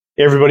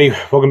Hey everybody,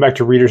 welcome back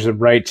to Readers of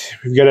Bright.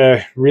 We've got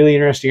a really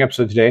interesting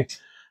episode today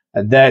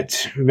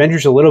that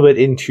ventures a little bit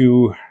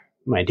into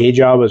my day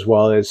job as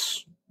well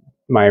as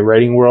my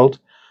writing world,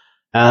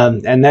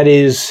 and that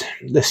is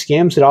the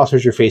scams that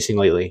authors are facing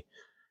lately.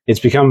 It's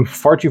become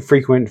far too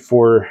frequent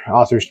for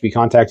authors to be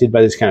contacted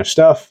by this kind of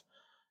stuff,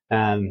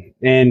 and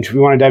we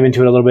want to dive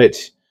into it a little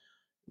bit,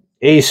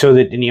 so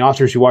that any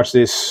authors who watch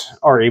this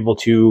are able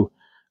to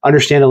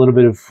understand a little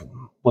bit of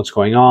what's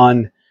going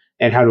on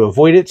and how to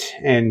avoid it,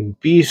 and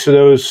B, so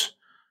those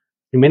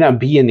who may not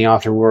be in the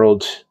author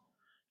world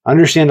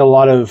understand a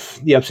lot of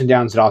the ups and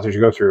downs that authors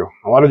go through.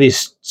 A lot of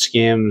these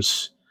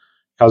scams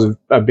cause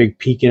a big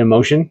peak in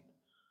emotion,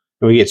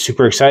 and we get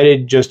super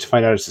excited just to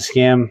find out it's a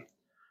scam.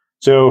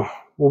 So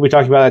we'll be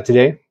talking about that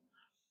today.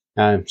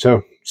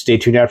 So stay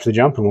tuned after the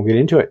jump, and we'll get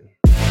into it.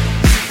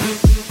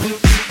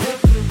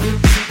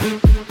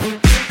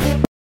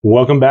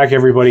 Welcome back,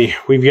 everybody.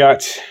 We've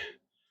got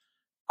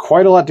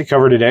quite a lot to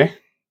cover today.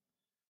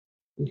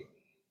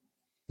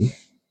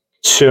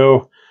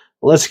 So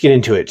let's get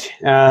into it.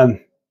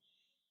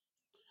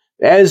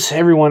 As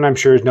everyone I'm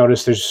sure has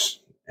noticed, there's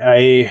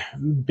a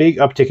big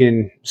uptick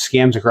in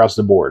scams across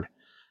the board.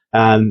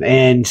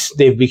 And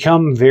they've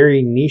become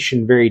very niche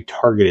and very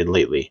targeted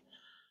lately.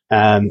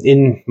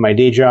 In my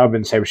day job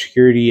in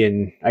cybersecurity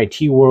and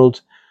IT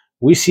world,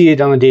 we see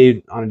it on a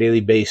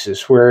daily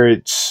basis, where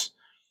it's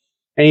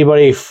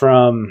anybody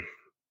from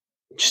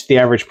just the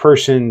average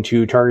person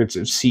to targets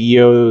of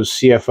CEOs,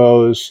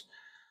 CFOs,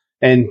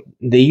 and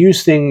they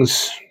use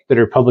things that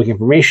are public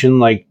information,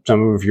 like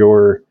some of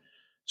your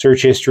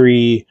search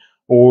history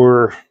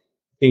or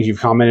things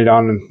you've commented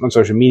on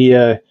social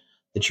media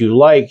that you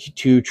like,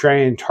 to try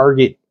and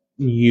target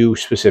you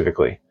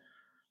specifically,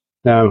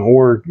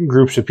 or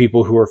groups of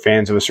people who are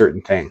fans of a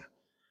certain thing.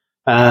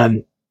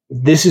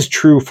 This is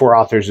true for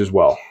authors as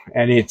well,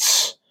 and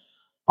it's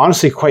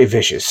honestly quite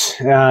vicious.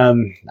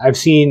 I've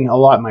seen a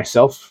lot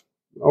myself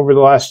over the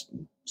last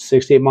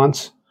 6 to 8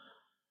 months.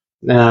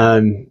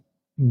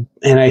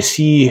 And I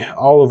see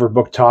all over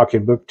BookTok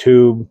and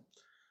BookTube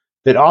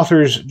that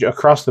authors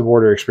across the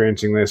board are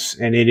experiencing this,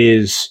 and it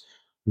is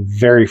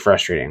very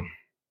frustrating.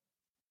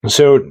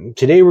 So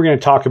today we're going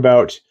to talk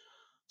about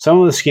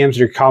some of the scams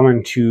that are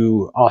common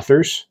to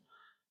authors,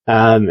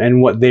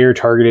 and what they are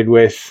targeted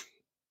with,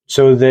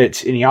 so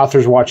that any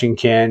authors watching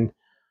can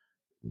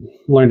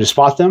learn to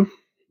spot them,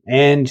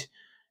 and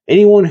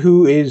anyone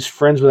who is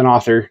friends with an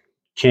author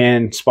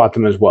can spot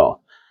them as well.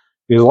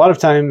 Because a lot of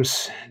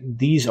times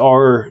these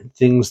are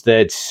things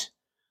that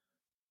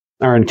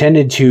are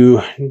intended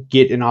to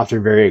get an author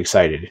very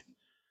excited.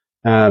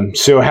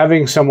 So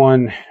having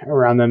someone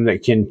around them that they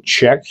can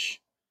check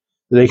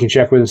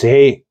with and say,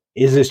 hey,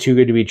 is this too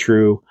good to be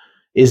true?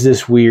 Is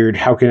this weird?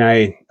 How can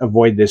I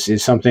avoid this?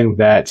 Is something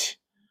that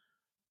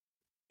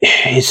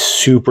is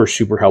super,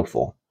 super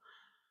helpful.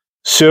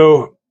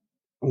 So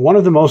one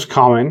of the most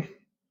common,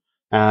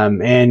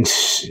 and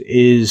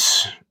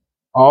is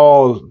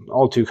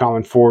all too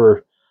common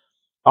for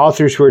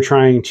authors who are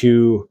trying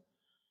to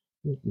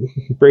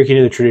break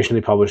into the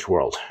traditionally published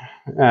world.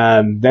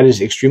 That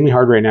is extremely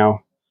hard right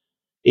now.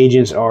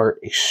 Agents are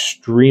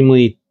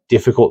extremely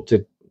difficult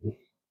to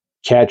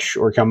catch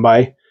or come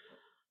by.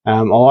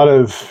 A lot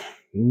of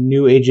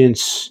new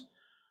agents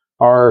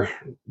are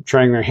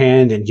trying their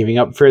hand and giving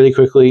up fairly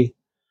quickly.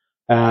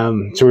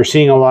 So we're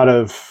seeing a lot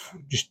of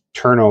just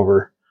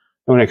turnover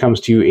when it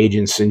comes to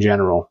agents in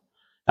general.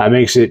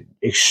 Makes it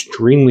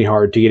extremely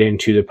hard to get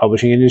into the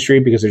publishing industry,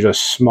 because there's a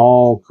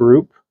small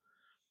group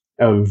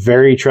of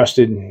very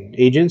trusted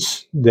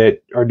agents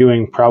that are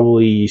doing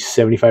probably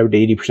 75 to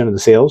 80% of the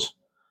sales.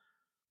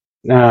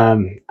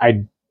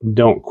 I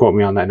don't quote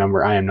me on that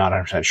number. I am not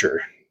 100% sure.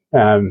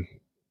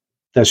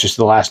 That's just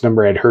the last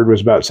number I'd heard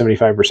was about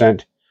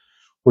 75%.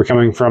 We're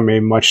coming from a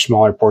much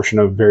smaller portion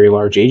of very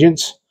large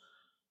agents.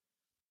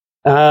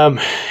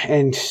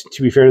 And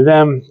to be fair to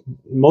them,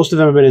 most of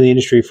them have been in the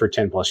industry for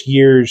 10 plus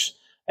years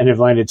and have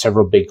landed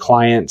several big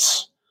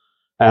clients.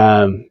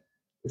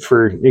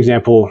 For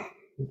example,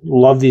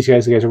 love these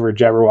guys. The guys over at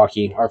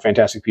Jabberwocky are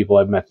fantastic people.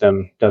 I've met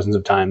them dozens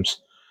of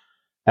times,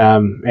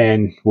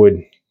 and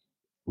would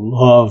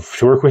love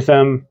to work with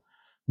them.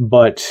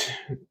 But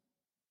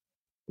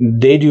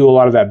they do a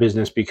lot of that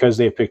business because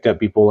they've picked up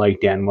people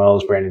like Dan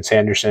Wells, Brandon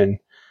Sanderson,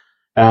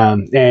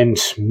 and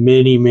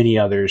many, many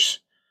others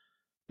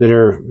that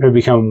have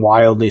become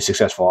wildly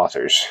successful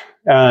authors.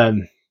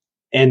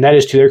 And that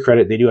is to their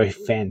credit. They do a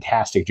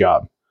fantastic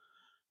job,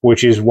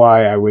 which is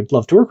why I would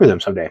love to work with them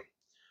someday.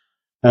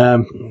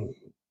 But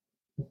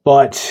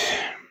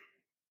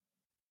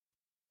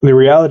the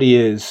reality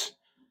is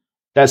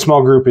that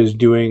small group is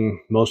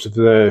doing most of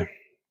the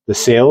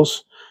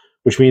sales,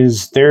 which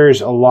means there's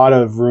a lot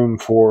of room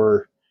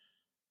for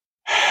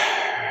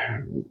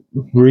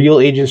real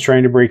agents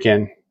trying to break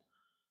in,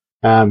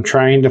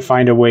 trying to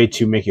find a way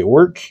to make it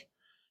work,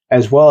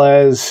 as well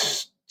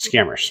as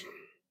scammers.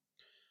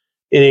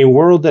 In a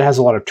world that has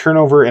a lot of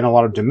turnover and a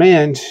lot of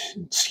demand,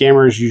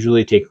 scammers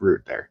usually take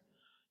root there.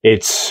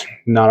 It's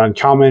not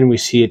uncommon. We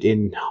see it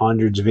in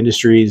hundreds of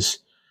industries.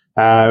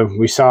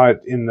 We saw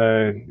it in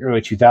the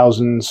early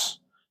 2000s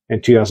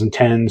and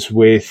 2010s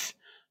with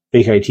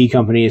fake IT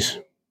companies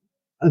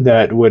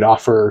that would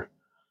offer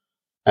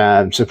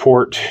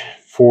support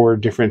for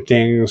different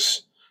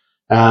things.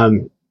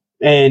 And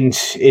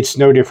it's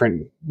no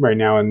different right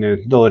now in the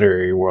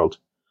literary world.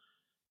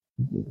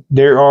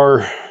 There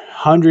are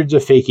hundreds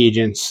of fake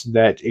agents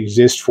that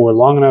exist for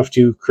long enough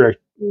to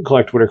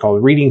collect what are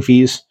called reading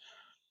fees,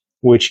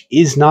 which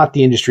is not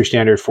the industry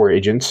standard for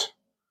agents,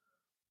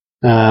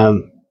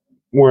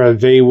 where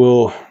they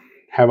will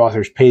have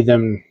authors pay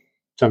them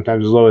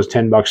sometimes as low as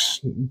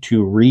 $10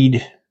 to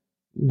read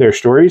their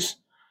stories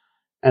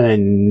and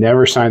then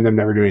never sign them,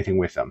 never do anything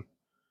with them.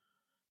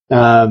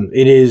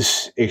 It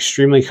is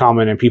extremely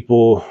common, and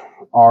people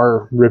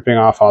are ripping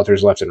off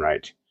authors left and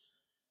right.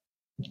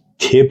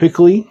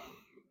 Typically,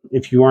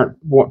 if you aren't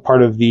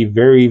part of the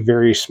very,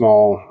 very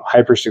small,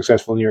 hyper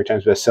successful New York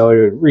Times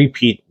bestseller,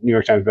 repeat New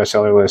York Times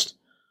bestseller list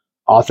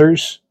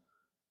authors,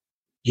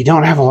 you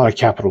don't have a lot of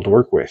capital to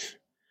work with.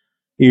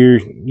 You're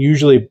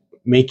usually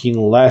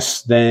making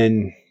less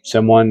than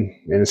someone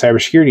in the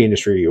cybersecurity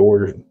industry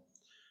or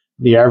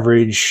the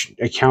average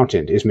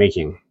accountant is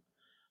making.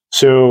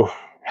 So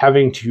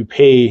having to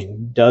pay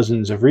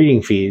dozens of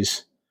reading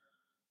fees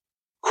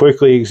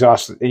quickly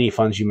exhausts any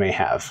funds you may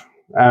have.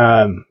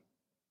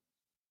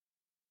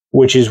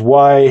 Which is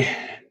why,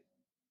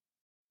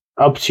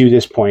 up to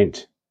this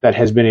point, that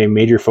has been a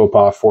major faux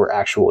pas for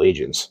actual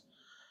agents.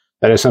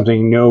 That is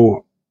something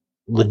no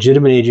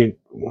legitimate agent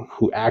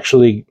who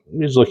actually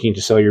is looking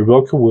to sell your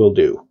book will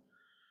do.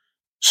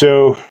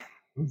 So,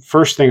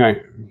 first thing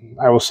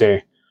I will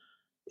say,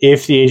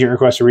 if the agent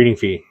requests a reading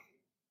fee,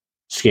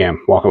 scam,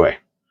 walk away.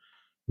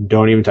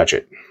 Don't even touch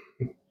it.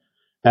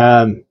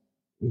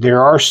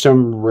 There are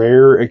some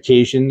rare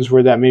occasions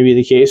where that may be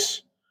the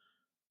case.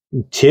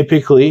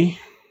 Typically,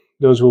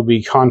 those will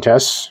be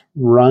contests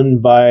run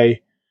by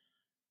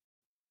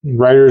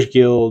writers'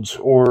 guilds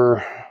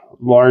or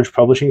large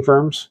publishing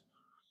firms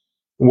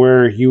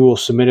where you will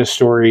submit a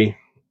story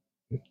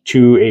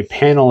to a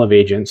panel of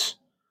agents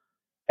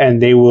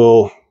and they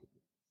will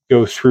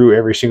go through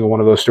every single one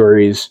of those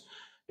stories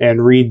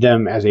and read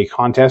them as a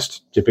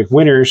contest to pick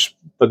winners,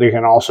 but they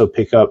can also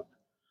pick up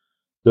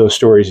those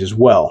stories as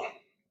well.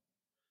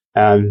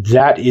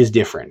 That is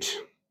different.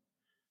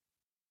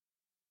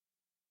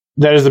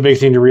 That is the big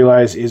thing to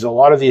realize, is a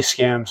lot of these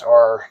scams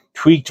are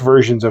tweaked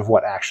versions of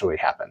what actually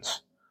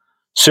happens.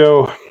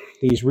 So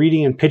these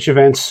reading and pitch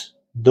events,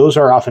 those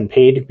are often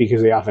paid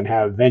because they often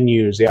have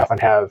venues. They often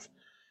have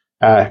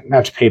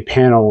to pay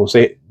panels.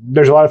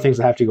 There's a lot of things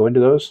that have to go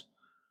into those.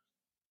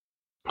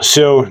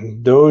 So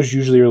those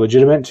usually are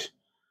legitimate.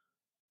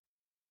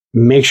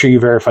 Make sure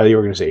you verify the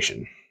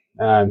organization.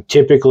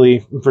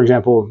 Typically, for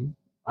example,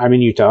 I'm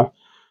in Utah,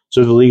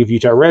 so the League of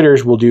Utah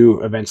Writers will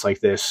do events like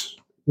this,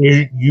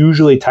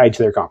 usually tied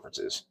to their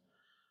conferences.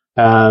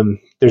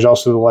 There's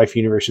also the Life,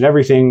 Universe, and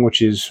Everything,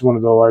 which is one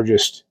of the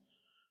largest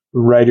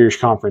writers'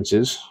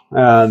 conferences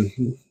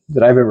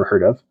that I've ever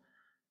heard of.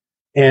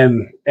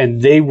 And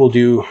they will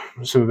do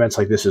some events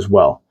like this as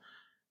well.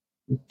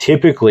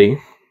 Typically,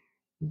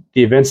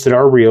 the events that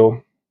are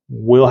real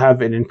will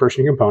have an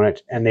in-person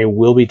component, and they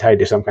will be tied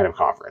to some kind of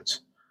conference.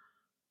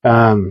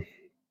 And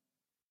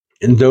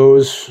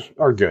those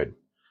are good.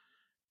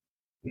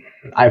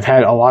 I've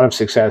had a lot of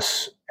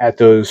success at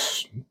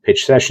those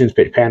pitch sessions,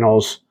 pitch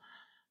panels,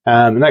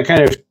 and that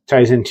kind of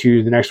ties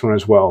into the next one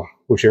as well,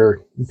 which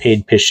are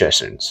paid pitch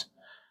sessions.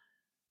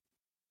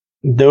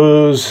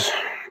 Those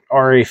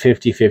are a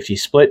 50-50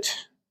 split.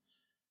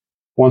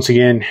 Once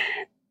again,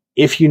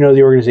 if you know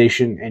the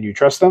organization and you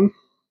trust them,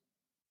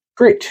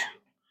 great.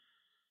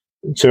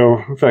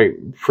 So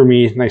for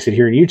me, like I said,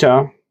 here in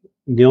Utah,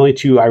 the only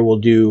two I will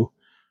do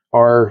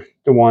are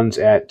the ones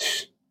at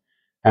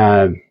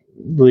the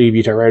League of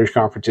Utah Writers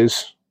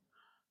Conferences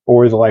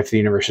or the Life, the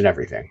Universe, and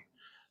Everything.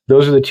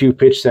 Those are the two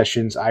pitch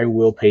sessions I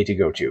will pay to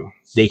go to.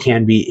 They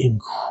can be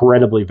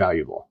incredibly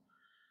valuable.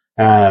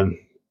 And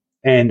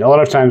a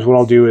lot of times what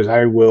I'll do is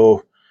I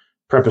will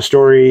prep a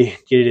story,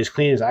 get it as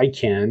clean as I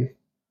can,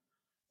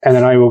 and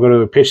then I will go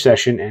to a pitch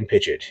session and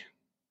pitch it.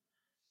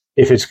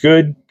 If it's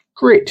good,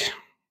 great.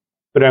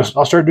 But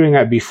I'll start doing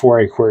that before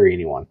I query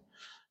anyone,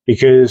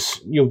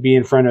 because you'll be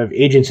in front of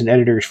agents and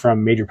editors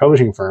from major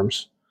publishing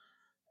firms,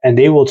 and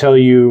they will tell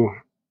you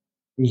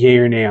yay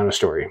or nay on a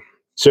story.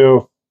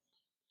 So,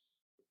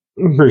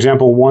 for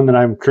example, one that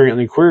I'm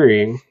currently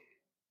querying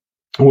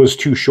was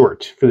too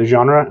short for the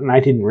genre, and I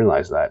didn't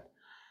realize that.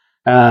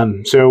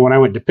 So when I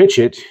went to pitch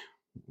it,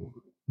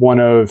 one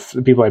of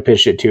the people I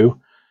pitched it to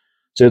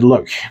said,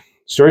 look,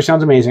 story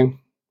sounds amazing.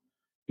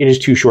 It is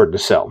too short to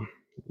sell.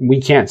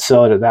 We can't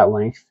sell it at that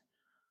length.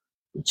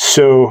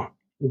 So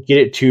get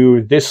it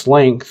to this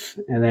length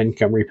and then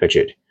come repitch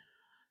it.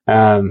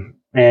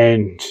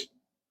 And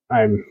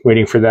I'm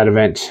waiting for that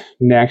event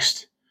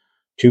next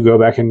to go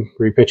back and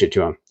repitch it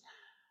to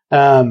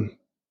him.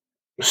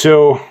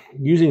 So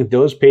using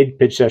those paid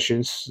pitch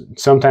sessions,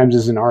 sometimes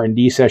as an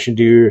R&D session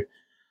to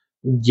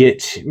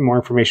get more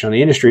information on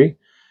the industry.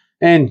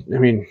 And I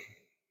mean,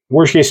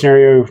 Worst case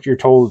scenario, you're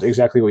told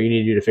exactly what you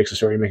need to do to fix the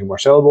story to make it more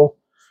sellable.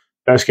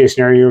 Best case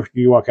scenario,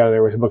 you walk out of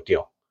there with a book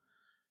deal.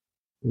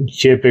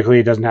 Typically,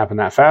 it doesn't happen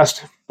that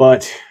fast,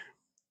 but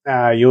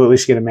you'll at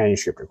least get a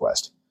manuscript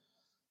request.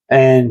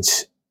 And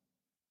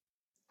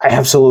I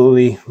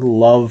absolutely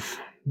love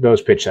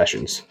those pitch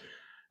sessions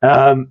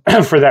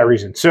for that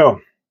reason. So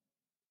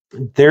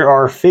there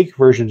are fake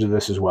versions of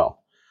this as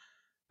well.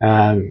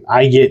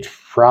 I get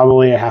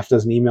probably a half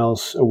dozen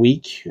emails a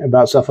week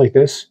about stuff like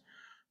this,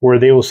 where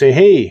they will say,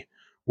 hey,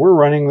 we're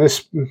running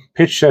this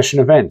pitch session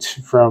event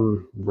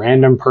from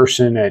random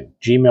person at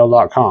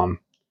gmail.com.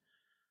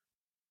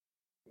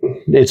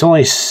 It's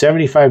only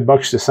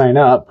 $75 to sign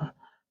up,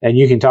 and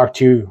you can talk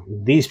to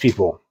these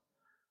people.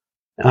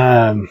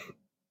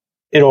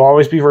 It'll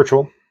always be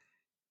virtual.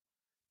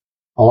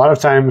 A lot of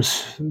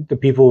times, the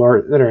people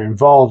that are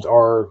involved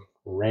are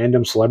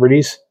random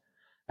celebrities.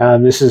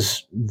 This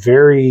is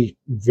very,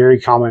 very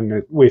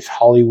common with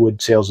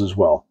Hollywood sales as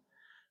well,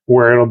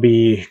 where it'll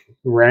be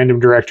random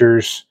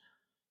directors.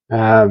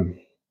 So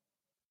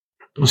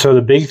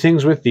the big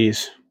things with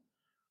these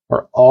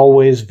are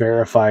always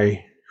verify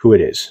who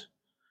it is.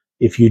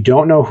 If you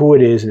don't know who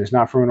it is and it's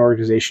not from an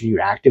organization you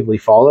actively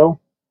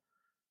follow,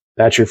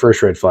 that's your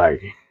first red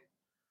flag.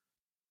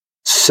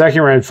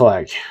 Second red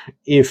flag,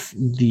 if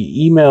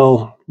the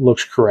email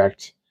looks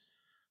correct,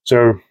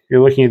 so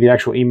you're looking at the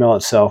actual email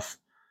itself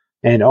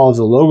and all of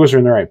the logos are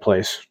in the right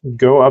place,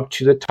 go up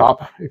to the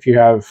top. If you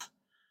have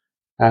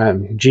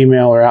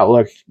Gmail or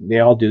Outlook, they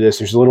all do this.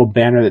 There's a little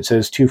banner that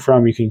says to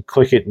from. You can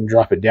click it and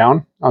drop it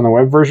down on the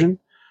web version,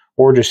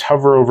 or just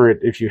hover over it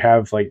if you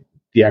have like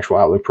the actual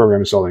Outlook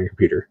program installed on your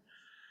computer.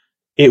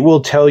 It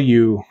will tell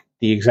you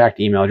the exact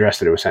email address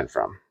that it was sent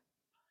from.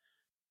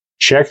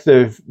 Check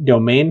the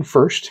domain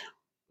first.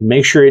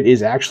 Make sure it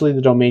is actually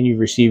the domain you've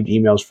received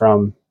emails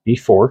from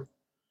before.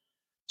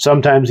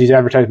 Sometimes these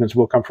advertisements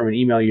will come from an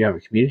email you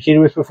haven't communicated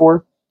with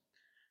before.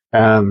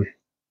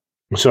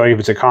 So if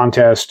it's a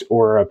contest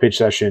or a pitch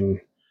session,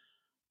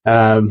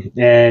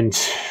 and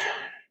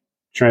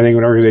trying to think of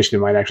an organization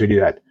that might actually do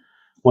that.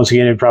 Once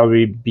again, it'd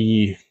probably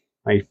be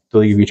like the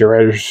League of Retail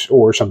Writers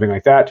or something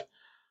like that.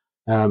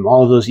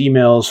 All of those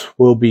emails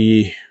will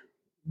be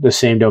the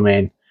same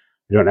domain.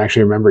 I don't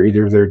actually remember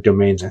either of their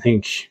domains. I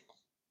think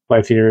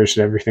Life Theaters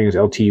and everything is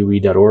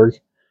ltue.org.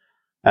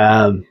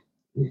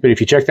 But if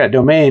you check that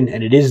domain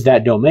and it is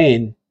that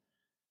domain,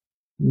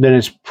 then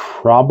it's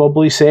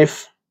probably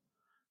safe.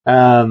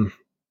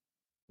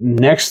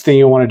 Next thing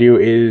you want to do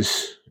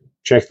is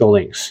check the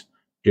links.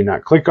 Do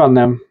not click on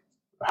them.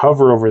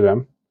 Hover over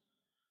them.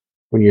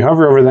 When you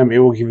hover over them, it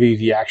will give you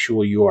the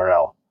actual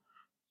URL.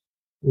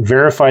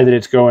 Verify that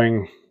it's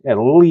going at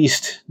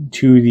least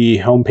to the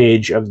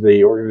homepage of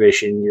the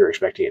organization you're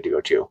expecting it to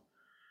go to.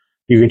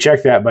 You can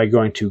check that by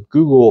going to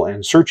Google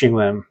and searching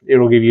them.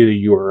 It'll give you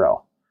the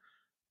URL.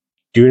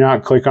 Do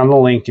not click on the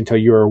link until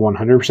you are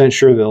 100%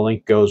 sure the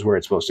link goes where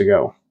it's supposed to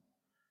go.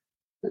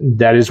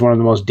 That is one of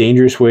the most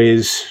dangerous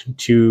ways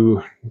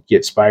to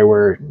get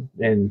spyware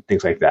and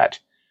things like that.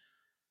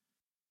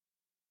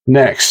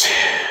 Next.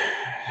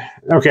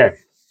 Okay.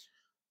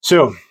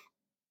 So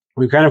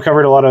we've kind of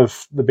covered a lot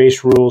of the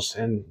base rules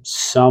and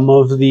some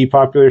of the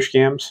popular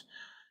scams.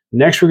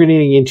 Next, we're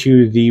getting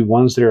into the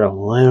ones that are a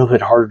little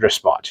bit harder to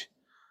spot.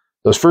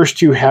 Those first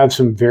two have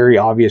some very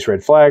obvious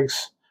red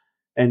flags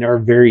and are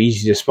very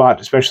easy to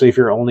spot, especially if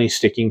you're only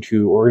sticking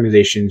to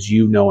organizations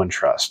you know and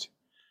trust.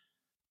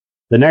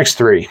 The next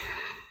three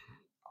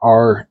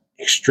are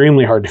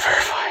extremely hard to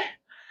verify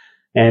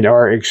and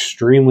are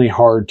extremely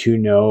hard to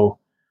know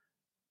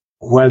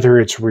whether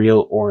it's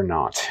real or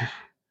not.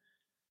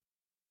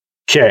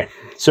 Okay,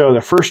 so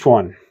the first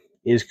one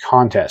is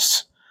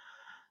contests.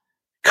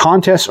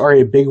 Contests are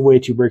a big way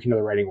to break into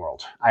the writing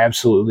world. I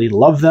absolutely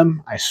love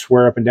them. I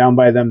swear up and down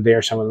by them. They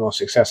are some of the most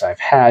success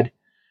I've had.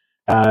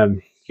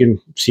 You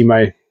can see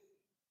for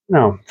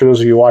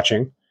those of you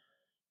watching,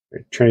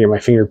 I'm trying to get my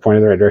finger pointed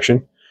in the right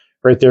direction.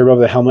 Right there above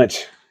the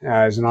helmet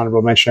is an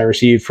honorable mention I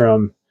received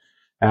from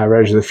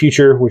Writers of the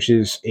Future, which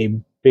is a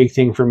big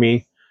thing for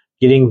me.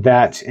 Getting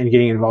that and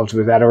getting involved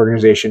with that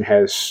organization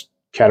has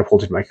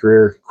catapulted my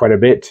career quite a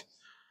bit.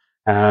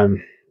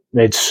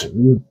 It's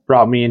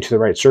brought me into the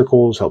right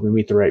circles, helped me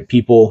meet the right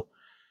people,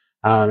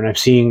 and I'm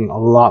seeing a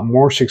lot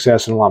more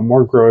success and a lot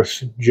more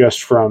growth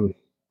just from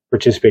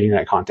participating in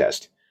that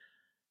contest.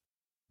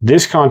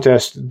 This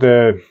contest,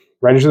 the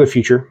Writers of the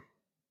Future,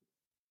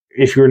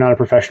 if you're not a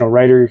professional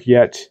writer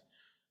yet,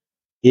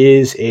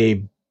 is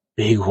a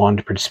big one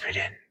to participate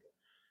in.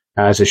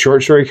 It's a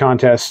short story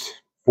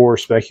contest for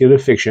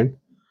speculative fiction,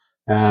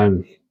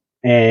 and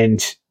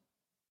it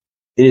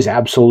is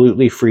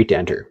absolutely free to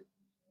enter.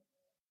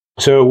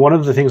 So one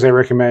of the things I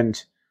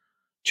recommend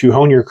to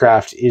hone your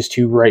craft is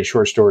to write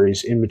short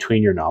stories in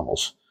between your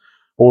novels,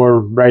 or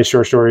write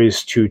short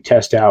stories to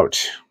test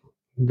out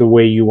the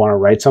way you want to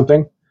write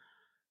something.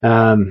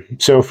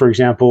 So for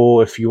example,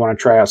 if you want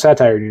to try out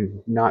satire, you're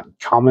not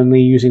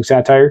commonly using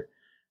satire,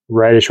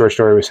 write a short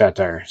story with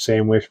satire.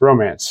 Same with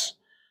romance.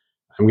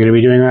 I'm going to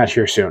be doing that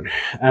here soon.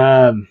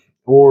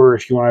 Or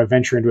if you want to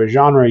venture into a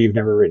genre you've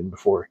never written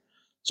before,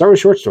 start with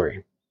a short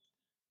story.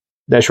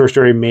 That short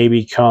story may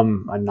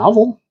become a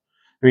novel.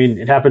 I mean,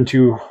 it happened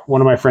to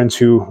one of my friends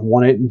who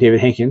won it, David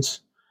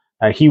Hankins.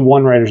 He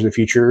won Writers of the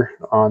Future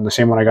on the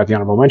same one I got the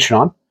honorable mention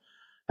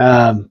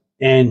on.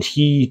 And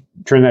he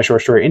turned that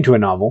short story into a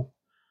novel.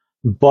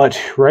 But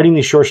writing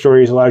these short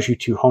stories allows you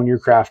to hone your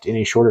craft in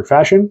a shorter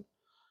fashion.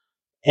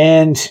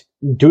 And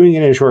doing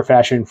it in a short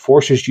fashion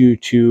forces you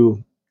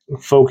to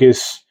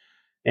focus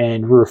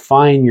and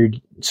refine your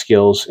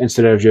skills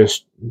instead of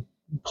just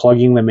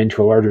plugging them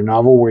into a larger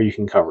novel where you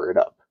can cover it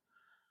up.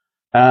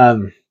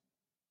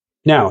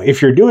 Now,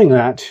 if you're doing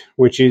that,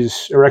 which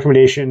is a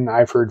recommendation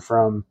I've heard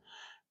from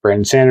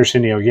Brandon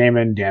Sanderson, Neil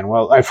Gaiman, Dan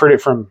Wells, I've heard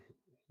it from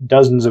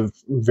dozens of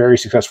very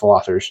successful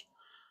authors,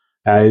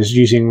 is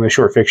using the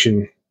short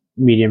fiction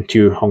medium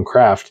to hone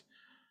craft.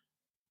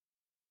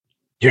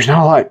 There's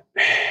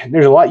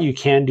a lot you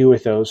can do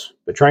with those,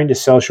 but trying to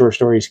sell short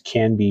stories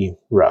can be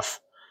rough.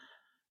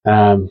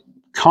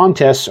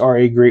 Contests are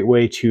a great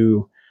way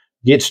to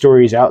get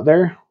stories out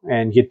there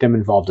and get them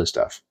involved in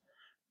stuff.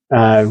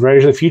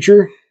 Writers of the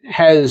Future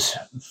has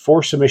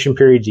 4 submission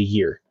periods a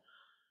year,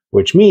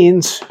 which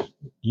means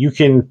you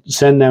can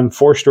send them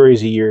 4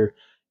 stories a year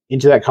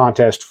into that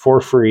contest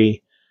for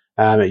free.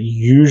 It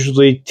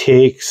usually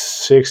takes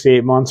 6 to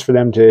 8 months for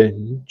them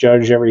to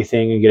judge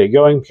everything and get it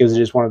going because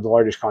it is one of the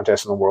largest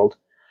contests in the world.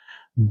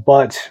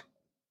 But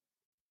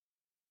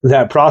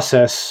that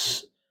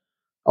process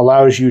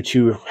allows you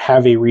to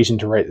have a reason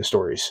to write the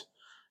stories.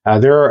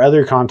 There are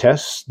other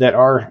contests that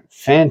are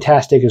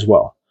fantastic as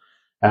well.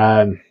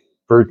 I'm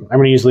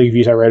going to use League of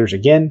Utah Writers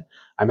again.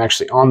 I'm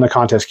actually on the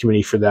contest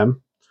committee for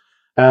them.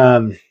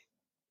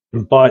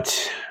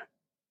 But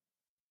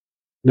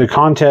the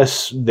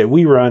contests that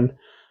we run,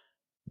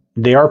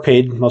 they are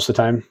paid most of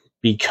the time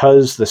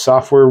because the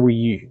software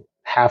we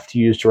have to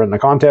use to run the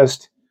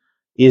contest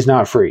is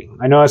not free.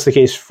 I know that's the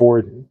case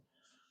for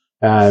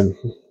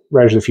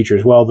Writers of the Future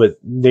as well, but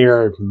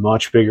they're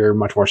much bigger,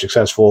 much more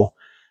successful.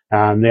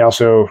 They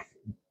also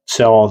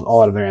sell a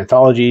lot of their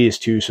anthologies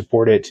to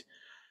support it.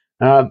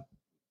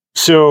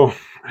 So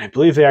I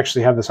believe they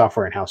actually have the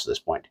software in-house at this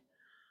point.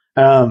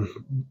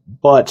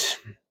 But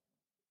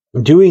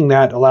doing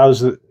that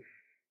allows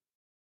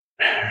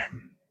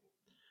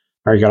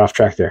I already got off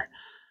track there.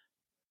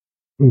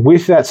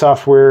 With that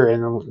software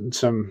and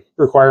some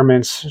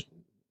requirements,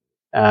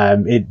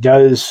 it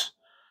does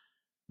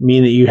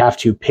mean that you have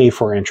to pay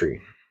for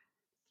entry.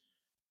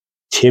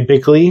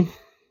 Typically,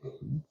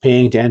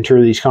 paying to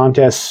enter these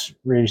contests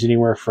ranges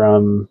anywhere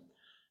from,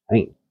 I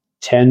think,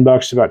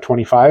 $10 to about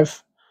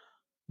 $25.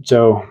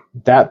 So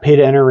that pay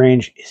to enter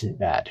range isn't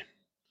bad.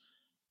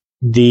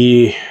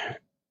 The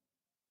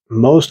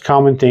most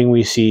common thing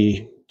we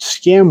see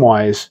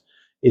scam-wise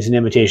is an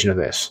imitation of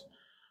this,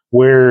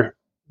 where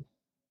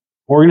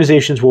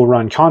organizations will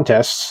run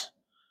contests,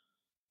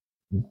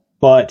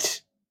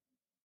 but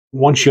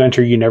once you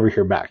enter, you never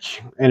hear back.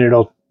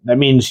 And that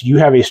means you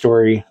have a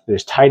story that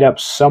is tied up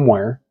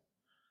somewhere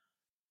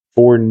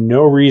for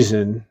no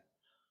reason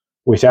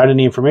without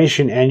any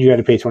information, and you had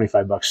to pay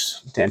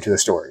 $25 to enter the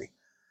story.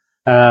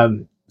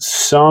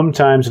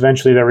 Sometimes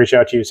eventually they'll reach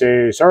out to you and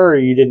say,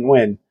 sorry, you didn't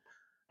win.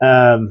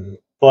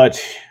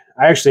 But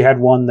I actually had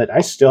one that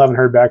I still haven't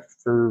heard back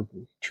for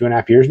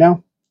 2.5 years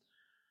now.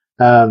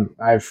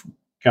 I've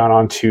gone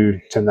on to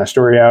send that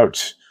story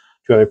out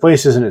to other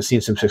places and it's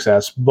seen some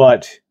success,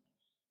 but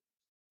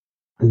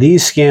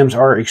these scams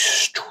are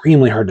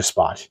extremely hard to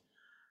spot.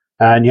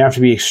 And you have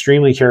to be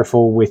extremely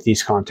careful with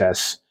these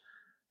contests.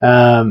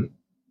 There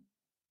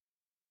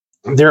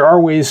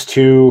are ways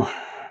to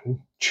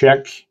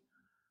check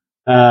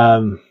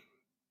for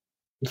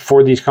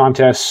these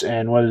contests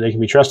and whether they can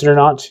be trusted or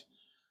not.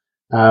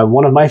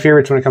 One of my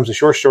favorites when it comes to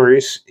short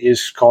stories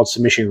is called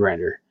Submission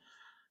Grinder.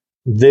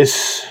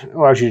 This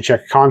allows you to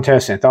check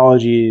contests,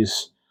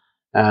 anthologies,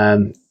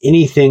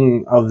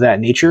 anything of that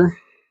nature,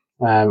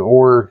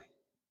 or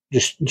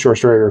just short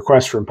story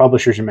requests from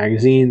publishers and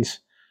magazines.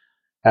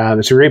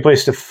 It's a great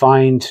place to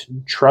find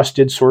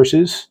trusted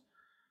sources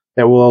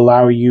that will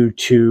allow you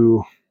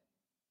to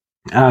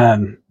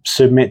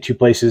submit to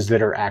places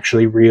that are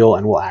actually real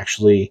and will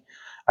actually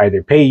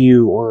either pay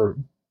you or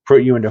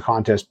put you into a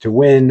contest to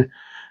win,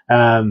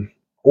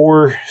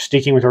 or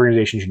sticking with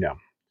organizations you know.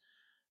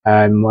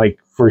 Like,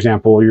 for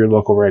example, your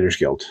local Writers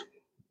Guild.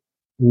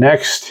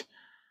 Next,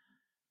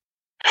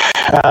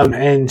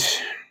 and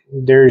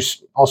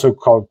there's also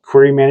called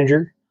Query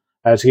Manager.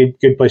 It's a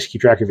good place to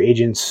keep track of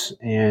agents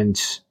and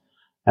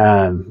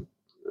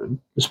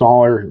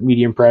smaller,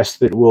 medium press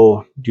that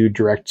will do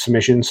direct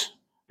submissions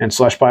and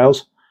slush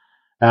piles.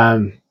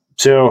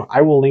 So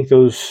I will link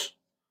those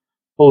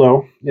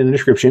below in the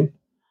description.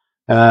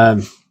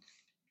 Let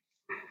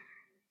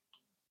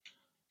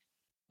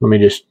me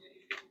just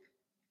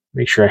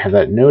make sure I have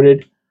that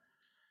noted.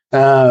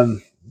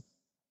 And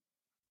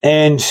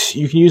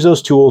you can use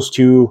those tools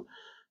to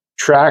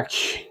track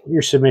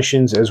your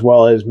submissions as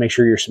well as make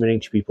sure you're submitting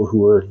to people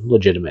who are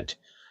legitimate.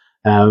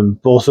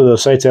 Both of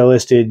those sites I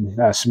listed,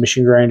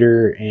 Submission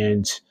Grinder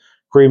and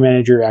Query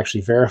Manager,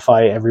 actually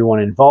verify everyone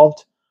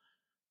involved.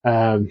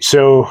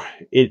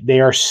 They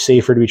are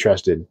safer to be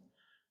trusted.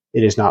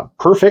 It is not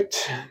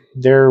perfect.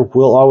 There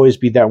will always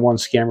be that one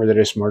scammer that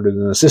is smarter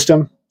than the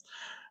system,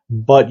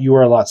 but you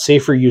are a lot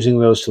safer using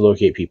those to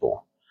locate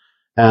people,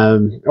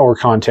 or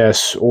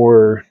contests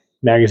or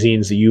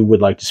magazines that you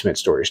would like to submit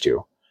stories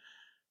to.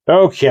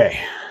 Okay,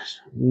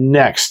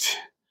 next.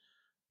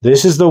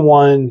 This is the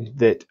one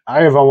that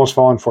I have almost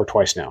fallen for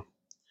twice now.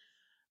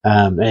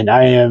 And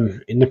I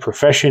am in the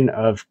profession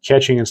of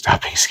catching and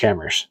stopping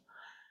scammers.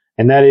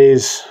 And that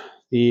is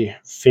the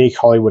fake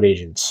Hollywood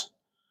agents.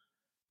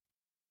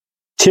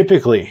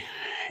 Typically,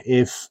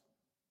 if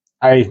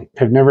I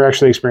have never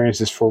actually experienced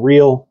this for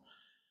real,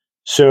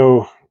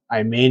 so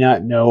I may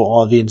not know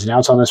all the ins and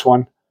outs on this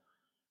one,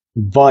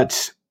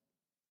 but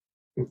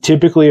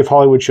typically if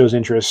Hollywood shows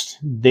interest,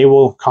 they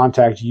will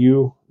contact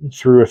you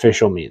through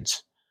official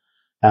means.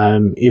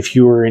 If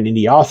you are an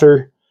indie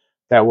author,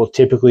 that will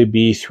typically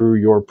be through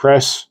your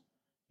press.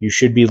 You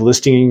should be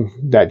listing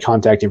that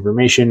contact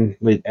information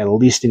with at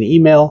least an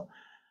email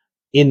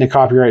in the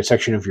copyright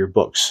section of your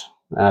books,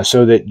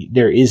 so that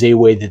there is a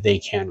way that they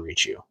can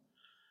reach you.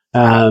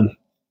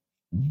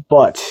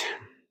 But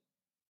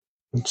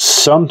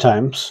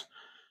sometimes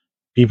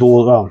people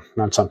will, well,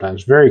 not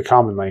sometimes, very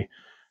commonly,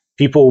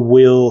 people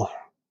will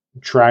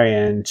try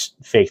and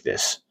fake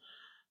this.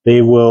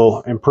 They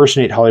will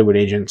impersonate Hollywood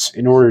agents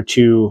in order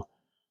to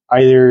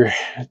either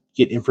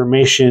get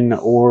information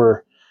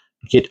or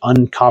get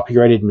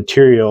uncopyrighted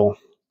material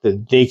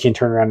that they can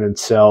turn around and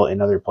sell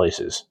in other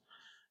places.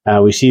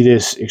 We see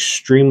this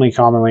extremely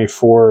commonly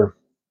for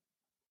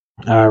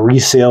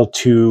resale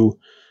to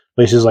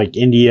places like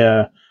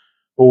India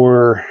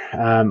or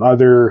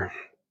other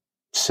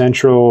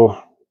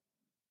Central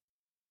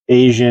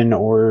Asian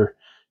or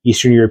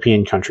Eastern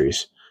European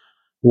countries,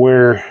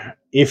 where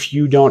if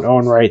you don't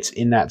own rights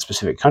in that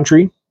specific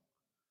country,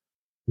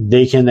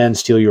 they can then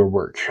steal your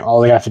work. All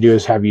they have to do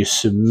is have you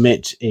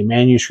submit a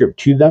manuscript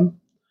to them,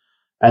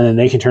 and then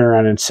they can turn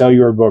around and sell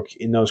your book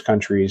in those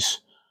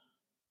countries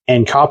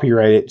and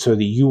copyright it so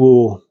that you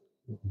will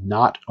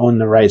not own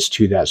the rights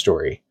to that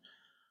story.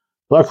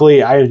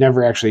 Luckily, I have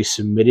never actually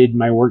submitted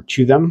my work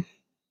to them.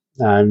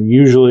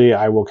 Usually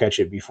I will catch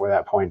it before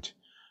that point,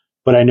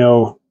 but I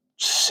know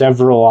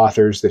several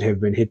authors that have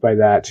been hit by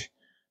that,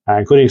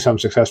 including some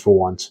successful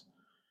ones,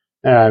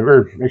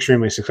 or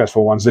extremely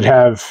successful ones that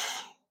have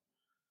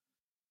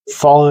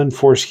fallen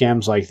for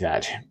scams like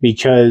that.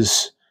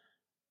 Because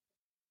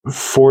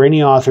for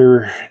any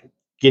author,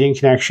 getting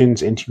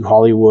connections into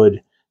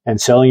Hollywood and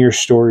selling your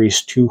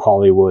stories to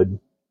Hollywood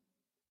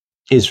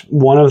is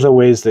one of the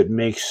ways that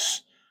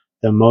makes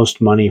the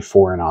most money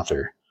for an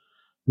author.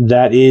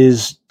 That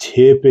is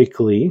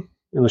typically,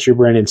 unless you're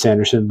Brandon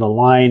Sanderson, the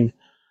line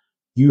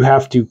you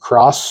have to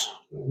cross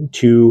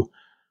to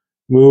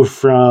move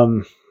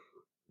from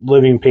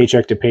living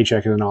paycheck to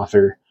paycheck as an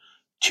author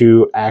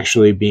to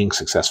actually being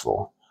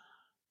successful.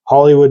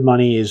 Hollywood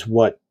money is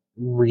what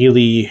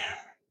really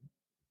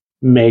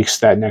makes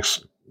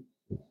the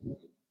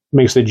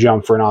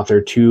jump for an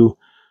author to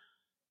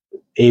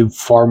a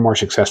far more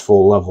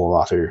successful level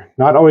of author.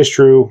 Not always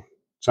true.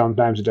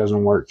 Sometimes it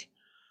doesn't work,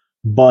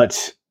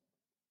 but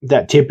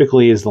that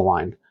typically is the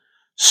line.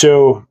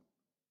 So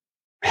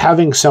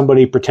having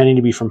somebody pretending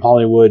to be from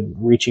Hollywood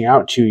reaching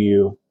out to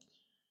you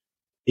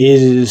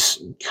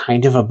is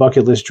kind of a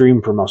bucket list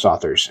dream for most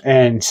authors.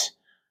 And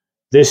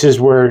this is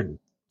where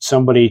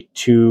somebody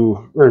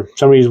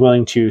who's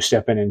willing to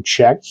step in and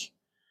check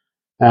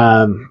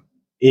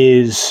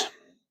is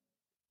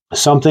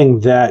something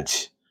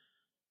that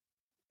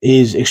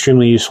is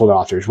extremely useful to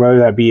authors, whether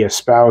that be a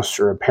spouse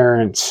or a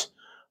parent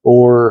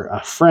or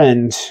a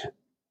friend.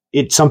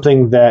 It's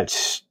something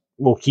that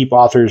will keep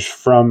authors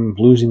from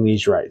losing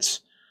these rights.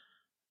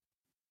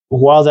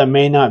 While that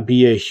may not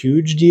be a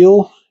huge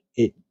deal,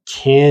 it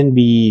can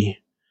be,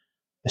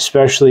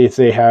 especially if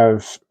they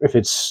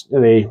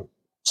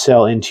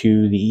sell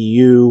into the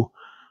EU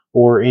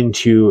or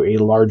into a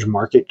large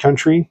market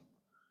country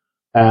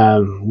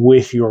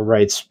with your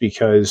rights,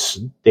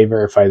 because they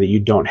verify that you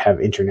don't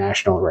have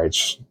international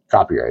rights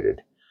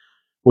copyrighted,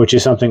 which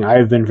is something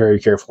I've been very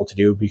careful to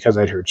do because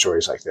I'd heard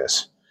stories like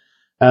this.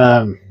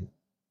 The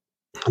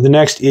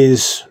next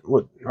is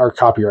what are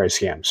copyright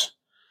scams.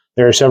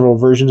 There are several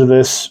versions of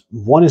this.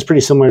 One is pretty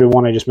similar to the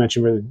one I just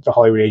mentioned, where the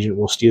Hollywood agent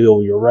will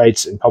steal your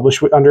rights and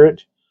publish under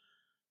it.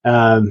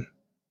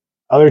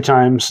 Other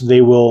times,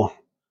 they will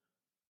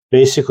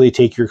basically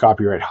take your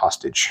copyright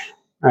hostage.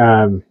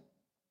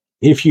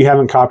 If you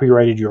haven't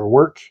copyrighted your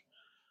work,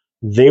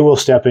 they will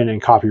step in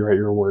and copyright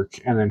your work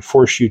and then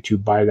force you to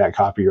buy that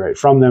copyright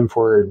from them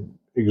for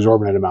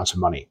exorbitant amounts of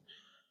money.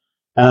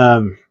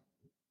 A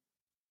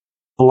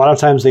lot of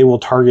times they will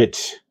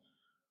target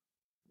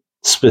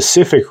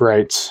specific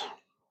rights,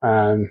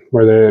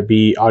 whether it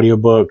be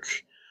audiobook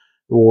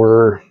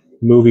or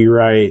movie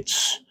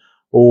rights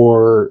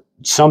or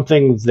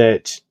something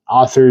that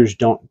authors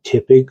don't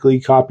typically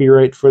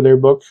copyright for their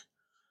book.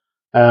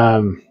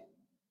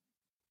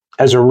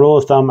 As a rule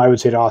of thumb, I would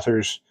say to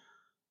authors,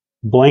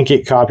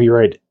 blanket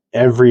copyright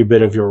every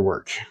bit of your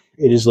work.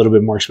 It is a little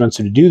bit more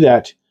expensive to do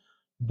that,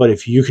 But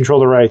if you control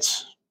the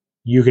rights,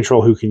 you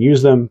control who can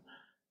use them,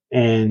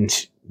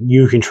 and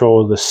you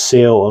control the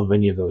sale of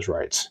any of those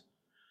rights.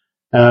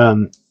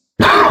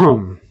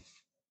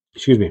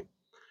 Excuse me.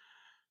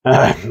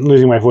 I'm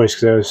losing my voice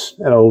because I was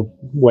at a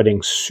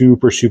wedding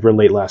super, super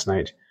late last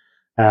night.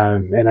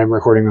 And I'm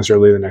recording this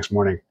early the next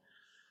morning.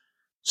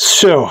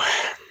 So,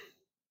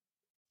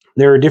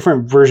 there are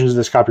different versions of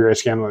this copyright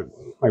scam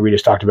like we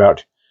just talked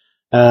about.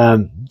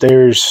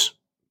 There's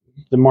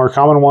the more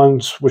common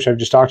ones, which I've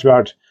just talked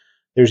about.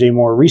 There's a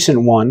more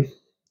recent one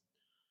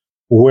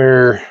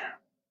where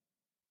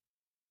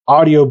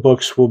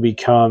audiobooks will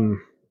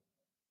become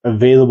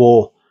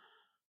available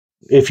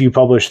if you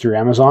publish through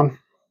Amazon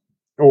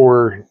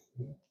or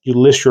you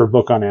list your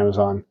book on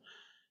Amazon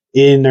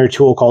in their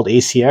tool called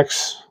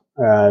ACX.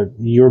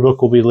 Your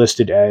book will be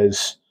listed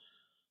as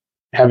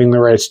having the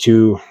rights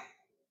to,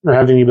 or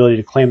having the ability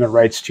to claim the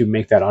rights to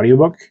make that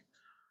audiobook.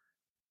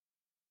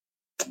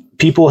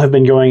 People have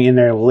been going in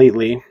there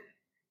lately,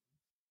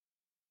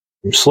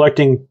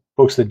 selecting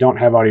books that don't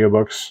have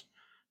audiobooks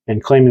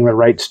and claiming the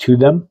rights to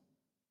them,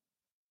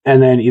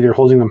 and then either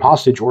holding them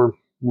hostage or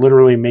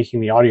literally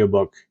making the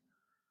audiobook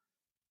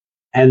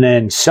and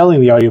then selling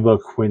the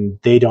audiobook when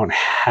they don't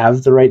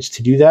have the rights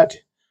to do that.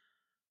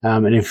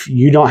 And if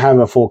you don't have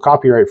a full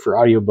copyright for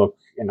audiobook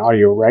and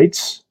audio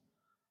rights,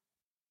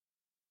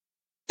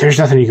 there's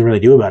nothing you can really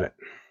do about it.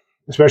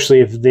 Especially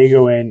if they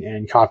go in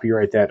and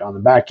copyright that on the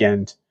back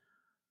end,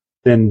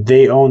 then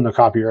they own the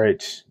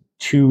copyright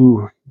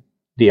to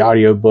the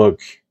audiobook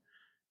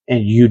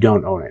and you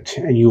don't own it.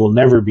 And you will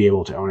never be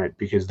able to own it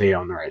because they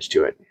own the rights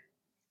to it.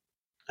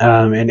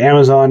 And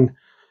Amazon,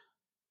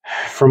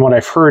 from what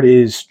I've heard,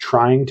 is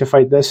trying to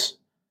fight this.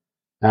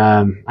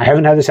 I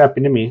haven't had this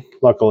happen to me,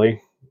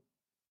 luckily,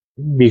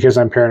 because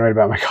I'm paranoid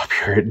about my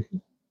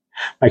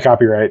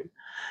copyright.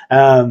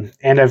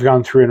 And I've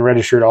gone through and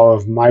registered all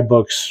of my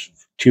books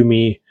to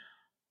me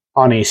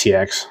on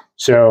ACX.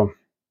 So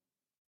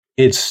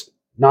it's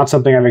not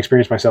something I've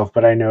experienced myself,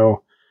 but I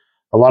know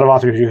a lot of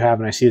authors who have,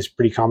 and I see this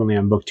pretty commonly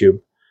on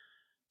BookTube.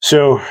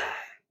 So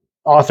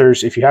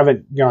authors, if you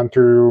haven't gone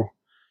through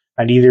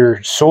and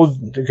either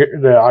sold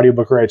the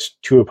audiobook rights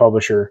to a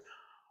publisher,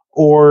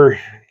 or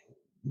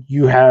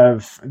you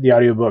have the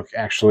audiobook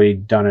actually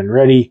done and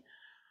ready,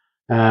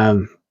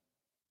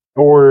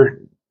 or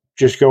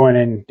just go in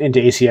and into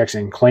ACX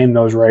and claim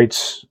those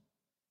rights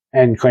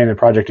and claim the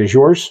project as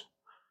yours,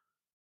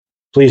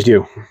 please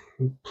do.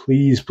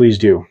 Please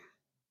do.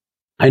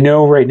 I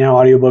know right now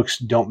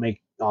audiobooks don't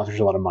make authors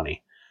a lot of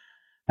money.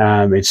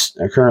 It's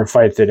a current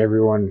fight that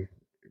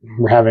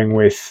we're having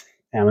with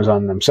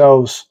Amazon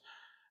themselves,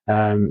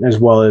 as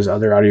well as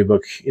other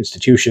audiobook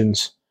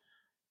institutions.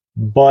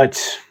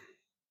 But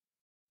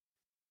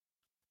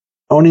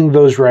owning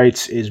those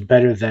rights is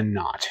better than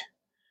not.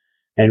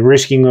 And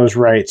risking those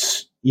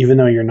rights, even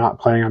though you're not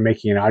planning on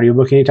making an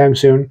audiobook anytime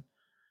soon,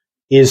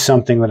 is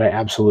something that I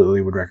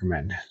absolutely would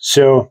recommend.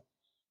 So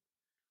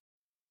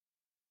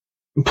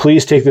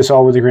please take this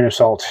all with a grain of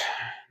salt.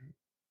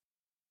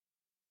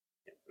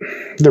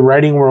 The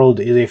writing world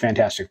is a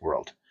fantastic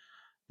world.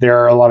 There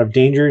are a lot of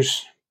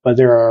dangers, but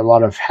there are a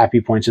lot of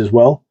happy points as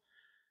well.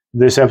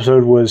 This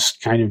episode was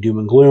kind of doom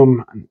and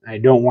gloom. I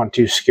don't want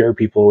to scare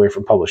people away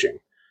from publishing.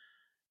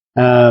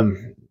 But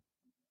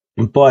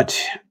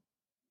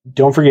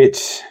don't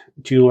forget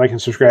to like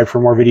and subscribe for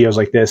more videos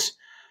like this.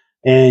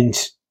 And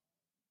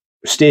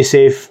stay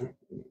safe.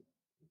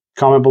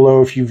 Comment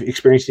below if you've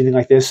experienced anything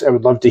like this. I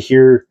would love to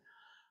hear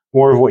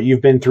more of what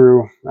you've been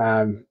through,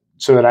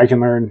 so that I can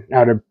learn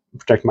how to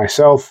protect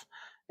myself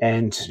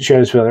and share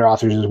this with other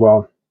authors as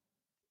well.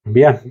 But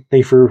yeah, thank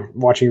you for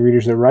watching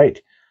Readers That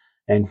Write,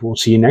 and we'll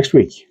see you next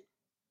week.